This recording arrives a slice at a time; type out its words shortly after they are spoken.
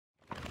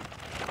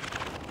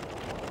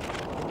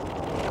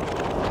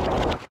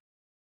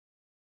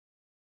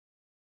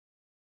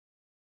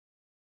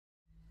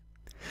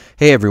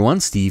Hey everyone,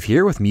 Steve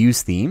here with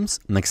Muse Themes.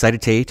 I'm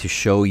excited today to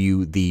show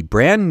you the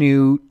brand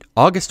new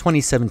August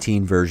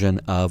 2017 version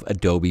of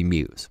Adobe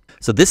Muse.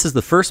 So this is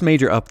the first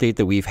major update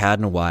that we've had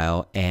in a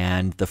while,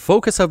 and the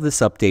focus of this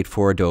update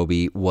for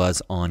Adobe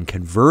was on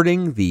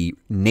converting the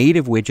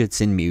native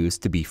widgets in Muse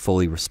to be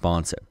fully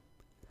responsive.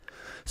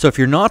 So if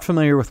you're not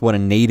familiar with what a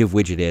native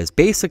widget is,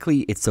 basically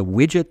it's a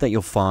widget that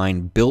you'll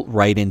find built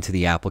right into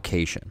the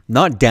application,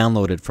 not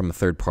downloaded from a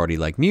third party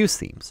like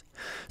MuseThemes.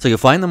 So you'll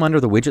find them under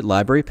the widget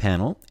library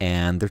panel,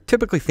 and they're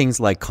typically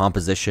things like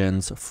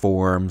compositions,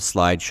 forms,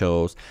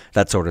 slideshows,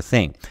 that sort of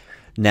thing.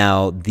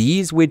 Now,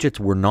 these widgets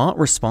were not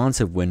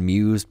responsive when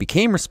Muse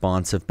became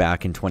responsive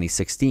back in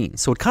 2016.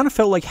 So it kind of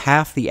felt like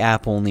half the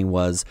app only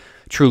was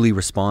truly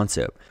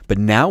responsive. But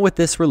now with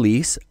this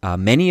release,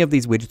 many of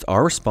these widgets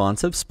are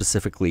responsive,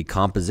 specifically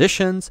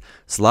compositions,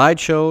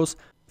 slideshows,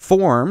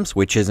 forms,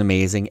 which is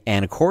amazing,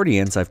 and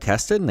accordions I've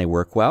tested and they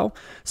work well.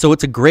 So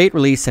it's a great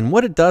release, and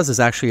what it does is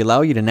actually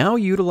allow you to now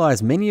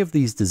utilize many of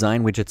these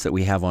design widgets that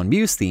we have on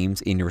Muse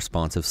Themes in your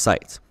responsive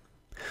sites.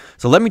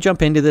 So let me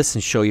jump into this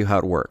and show you how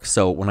it works.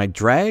 So when I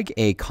drag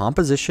a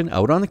composition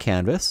out on the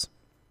canvas,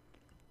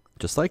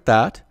 just like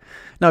that.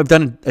 Now I've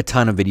done a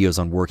ton of videos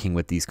on working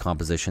with these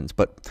compositions,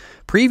 but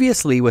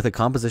previously with a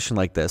composition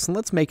like this, and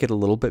let's make it a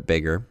little bit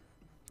bigger.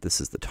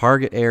 This is the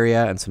target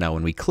area, and so now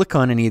when we click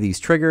on any of these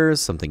triggers,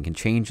 something can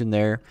change in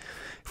there.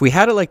 If we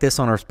had it like this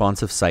on a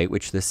responsive site,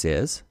 which this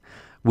is,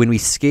 when we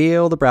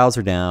scale the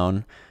browser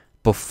down,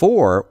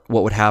 before,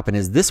 what would happen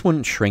is this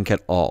wouldn't shrink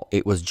at all.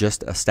 It was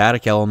just a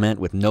static element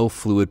with no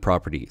fluid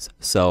properties.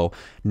 So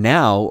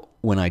now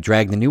when I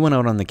drag the new one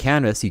out on the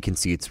canvas, you can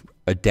see it's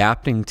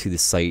adapting to the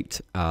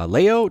site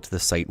layout, the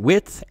site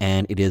width,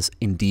 and it is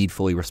indeed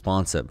fully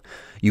responsive.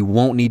 You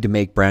won't need to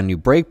make brand new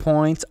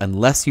breakpoints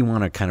unless you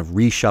want to kind of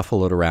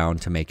reshuffle it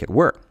around to make it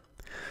work.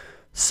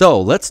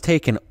 So let's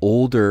take an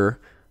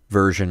older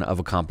version of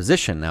a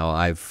composition. Now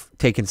I've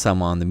taken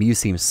some on the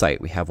MuseThemes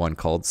site. We have one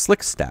called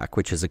Slick Stack,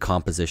 which is a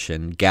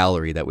composition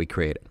gallery that we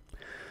created.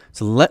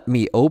 So let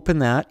me open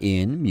that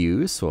in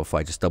Muse. So if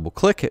I just double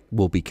click, it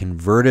will be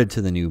converted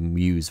to the new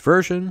Muse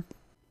version.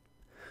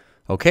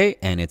 Okay,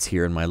 and it's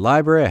here in my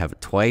library. I have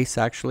it twice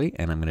actually,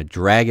 and I'm going to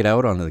drag it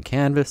out onto the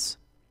canvas.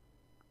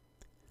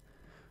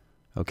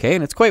 Okay,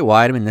 and it's quite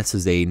wide. I mean, this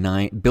is a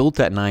built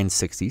at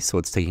 960, so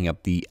it's taking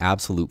up the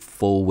absolute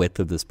full width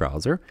of this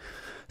browser.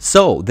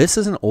 So this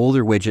is an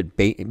older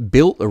widget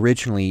built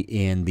originally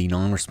in the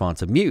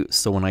non-responsive Muse.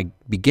 So when I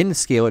begin to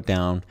scale it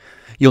down,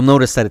 you'll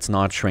notice that it's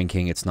not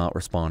shrinking, it's not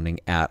responding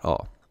at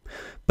all.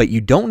 But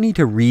you don't need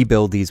to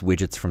rebuild these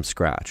widgets from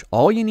scratch.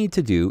 All you need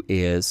to do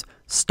is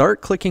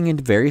start clicking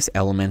into various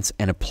elements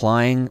and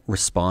applying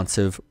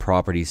responsive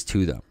properties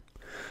to them.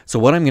 So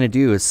what I'm going to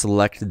do is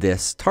select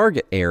this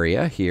target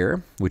area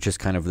here, which is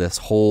kind of this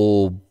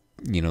whole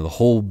the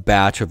whole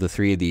batch of the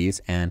three of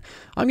these, and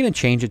I'm going to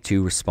change it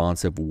to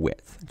responsive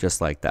width, just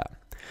like that.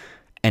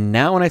 And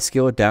now when I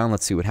scale it down,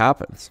 let's see what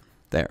happens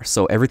there.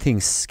 So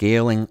everything's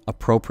scaling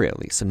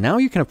appropriately. So now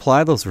you can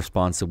apply those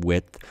responsive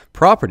width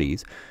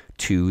properties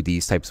to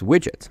these types of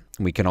widgets.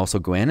 We can also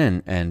go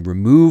in and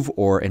remove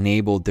or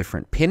enable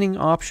different pinning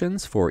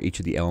options for each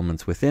of the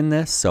elements within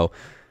this. So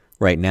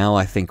right now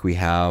I think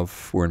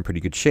we're in pretty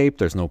good shape.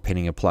 There's no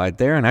pinning applied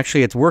there, and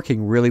actually it's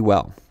working really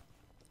well.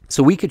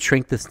 So we could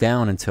shrink this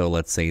down until,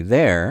 let's say,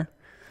 there,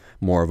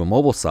 more of a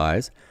mobile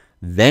size.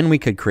 Then we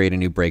could create a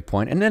new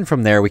breakpoint, and then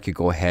from there we could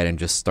go ahead and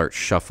just start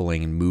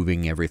shuffling and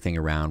moving everything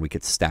around. We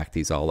could stack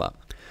these all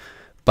up.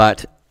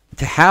 But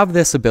to have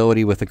this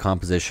ability with a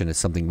composition is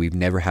something we've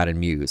never had in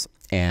Muse,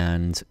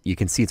 and you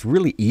can see it's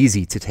really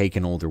easy to take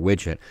an older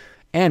widget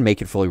and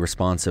make it fully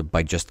responsive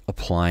by just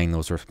applying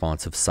those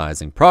responsive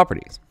sizing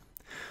properties.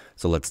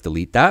 So let's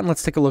delete that, and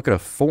let's take a look at a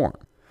form.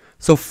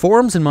 So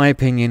forms, in my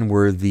opinion,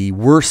 were the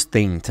worst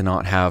thing to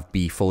not have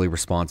be fully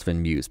responsive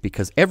in Muse,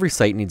 because every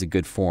site needs a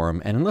good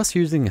form, and unless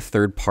you're using a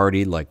third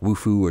party like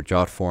Wufoo or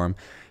JotForm,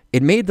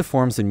 it made the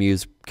forms in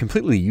Muse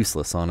completely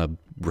useless on a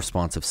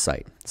responsive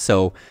site.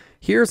 So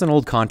here's an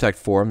old contact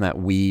form that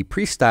we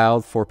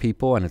pre-styled for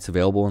people, and it's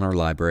available in our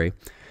library.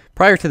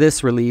 Prior to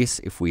this release,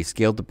 if we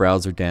scaled the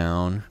browser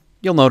down,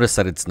 you'll notice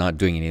that it's not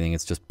doing anything,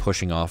 it's just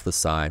pushing off the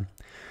side.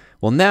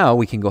 Well, now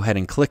we can go ahead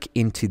and click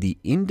into the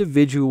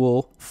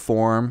individual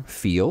form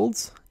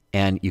fields,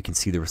 and you can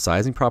see the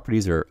resizing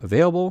properties are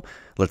available.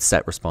 Let's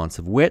set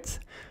responsive width,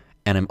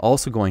 and I'm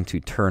also going to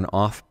turn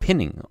off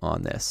pinning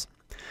on this.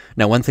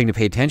 Now, one thing to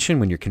pay attention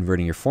when you're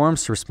converting your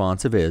forms to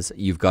responsive is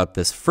you've got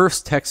this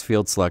first text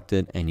field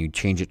selected and you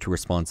change it to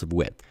responsive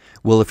width.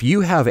 Well, if you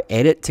have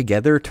edit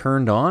together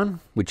turned on,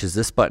 which is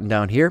this button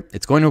down here,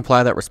 it's going to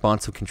apply that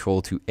responsive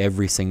control to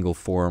every single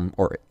form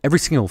or every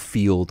single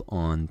field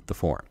on the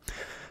form.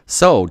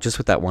 So just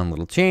with that one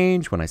little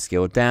change, when I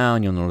scale it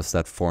down, you'll notice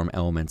that form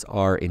elements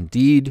are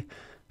indeed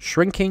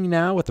shrinking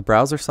now with the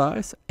browser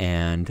size,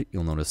 and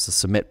you'll notice the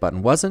submit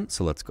button wasn't.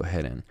 So let's go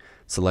ahead and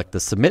select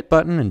the submit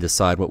button and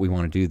decide what we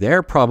want to do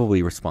there,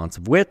 probably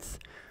responsive width.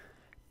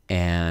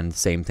 And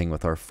same thing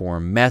with our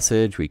form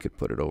message. We could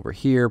put it over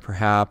here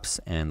perhaps,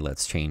 and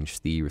let's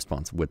change the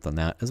responsive width on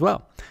that as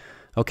well.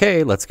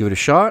 Okay, let's give it a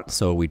shot.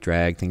 So we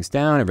drag things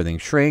down, everything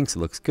shrinks, it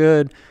looks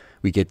good.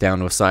 We get down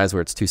to a size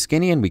where it's too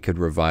skinny and we could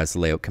revise the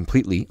layout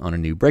completely on a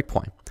new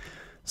breakpoint.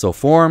 So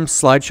forms,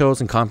 slideshows,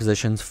 and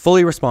compositions,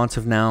 fully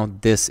responsive now.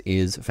 This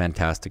is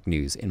fantastic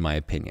news in my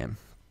opinion.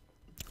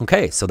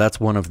 Okay, so that's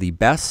one of the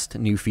best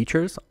new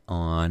features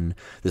on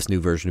this new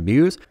version of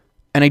Muse.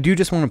 And I do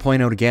just want to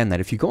point out again that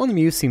if you go on the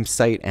MuseThemes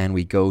site and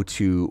we go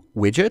to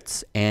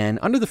Widgets, and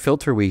under the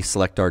filter we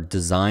select our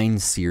design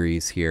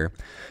series here,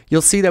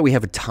 you'll see that we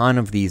have a ton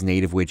of these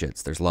native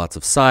widgets. There's lots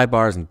of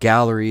sidebars and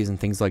galleries and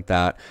things like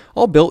that,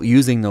 all built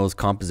using those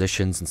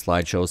compositions and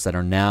slideshows that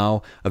are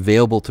now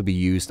available to be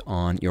used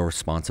on your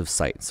responsive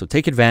site. So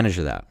take advantage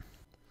of that.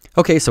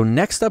 Okay, so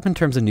next up in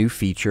terms of new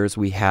features,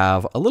 we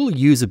have a little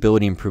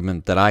usability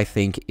improvement that I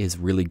think is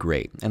really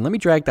great. And let me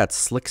drag that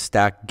slick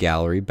stack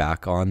gallery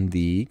back on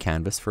the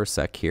canvas for a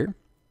sec here.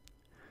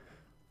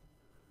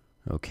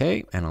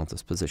 Okay, and I'll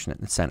just position it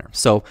in the center.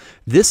 So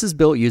this is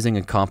built using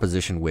a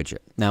composition widget.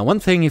 Now,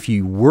 one thing if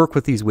you work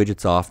with these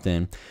widgets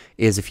often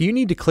is if you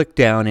need to click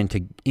down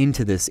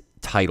into this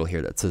title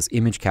here that says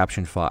image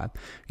caption 5,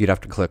 you'd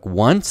have to click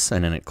once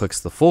and then it clicks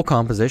the full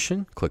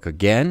composition, click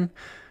again,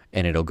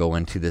 and it'll go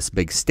into this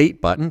big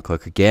state button,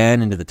 click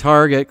again into the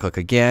target, click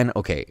again.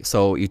 Okay,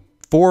 so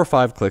 4 or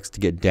 5 clicks to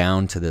get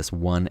down to this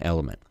one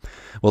element.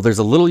 Well, there's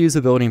a little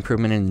usability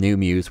improvement in New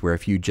Muse where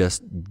if you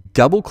just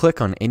double click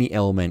on any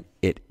element,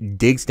 it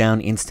digs down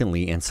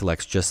instantly and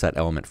selects just that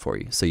element for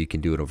you. So you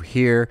can do it over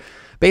here.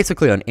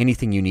 Basically on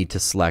anything you need to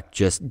select,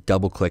 just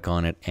double click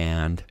on it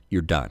and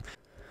you're done.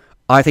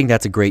 I think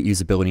that's a great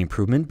usability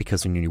improvement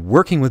because when you're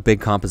working with big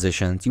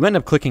compositions, you end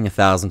up clicking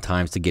 1,000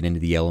 times to get into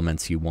the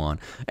elements you want,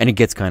 and it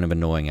gets kind of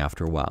annoying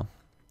after a while.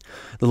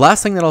 The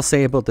last thing that I'll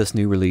say about this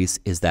new release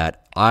is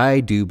that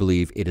I do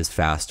believe it is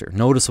faster,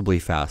 noticeably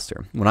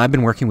faster. When I've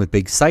been working with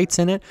big sites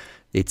in it,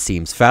 it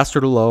seems faster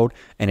to load,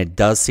 and it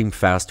does seem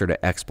faster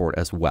to export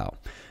as well.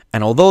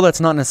 And although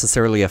that's not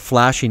necessarily a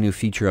flashy new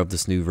feature of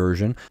this new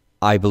version,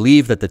 I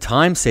believe that the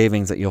time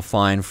savings that you'll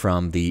find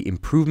from the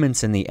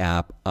improvements in the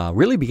app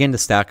really begin to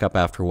stack up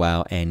after a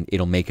while, and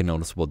it'll make a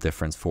noticeable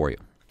difference for you.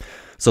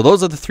 So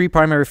those are the 3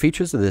 primary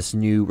features of this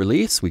new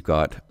release. We've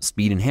got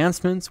speed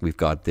enhancements, we've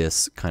got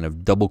this kind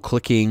of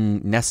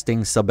double-clicking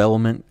nesting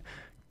sub-element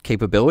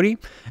capability,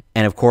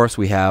 and of course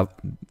we have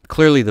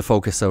clearly the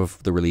focus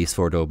of the release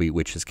for Adobe,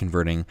 which is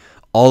converting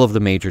all of the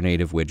major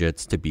native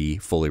widgets to be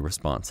fully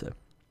responsive.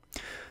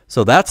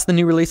 So that's the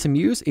new release of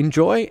Muse.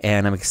 Enjoy,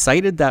 and I'm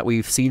excited that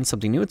we've seen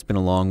something new. It's been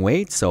a long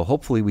wait, so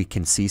hopefully we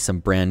can see some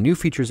brand new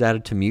features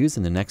added to Muse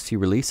in the next few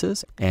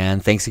releases.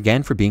 And thanks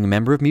again for being a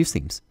member of Muse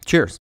Themes.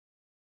 Cheers.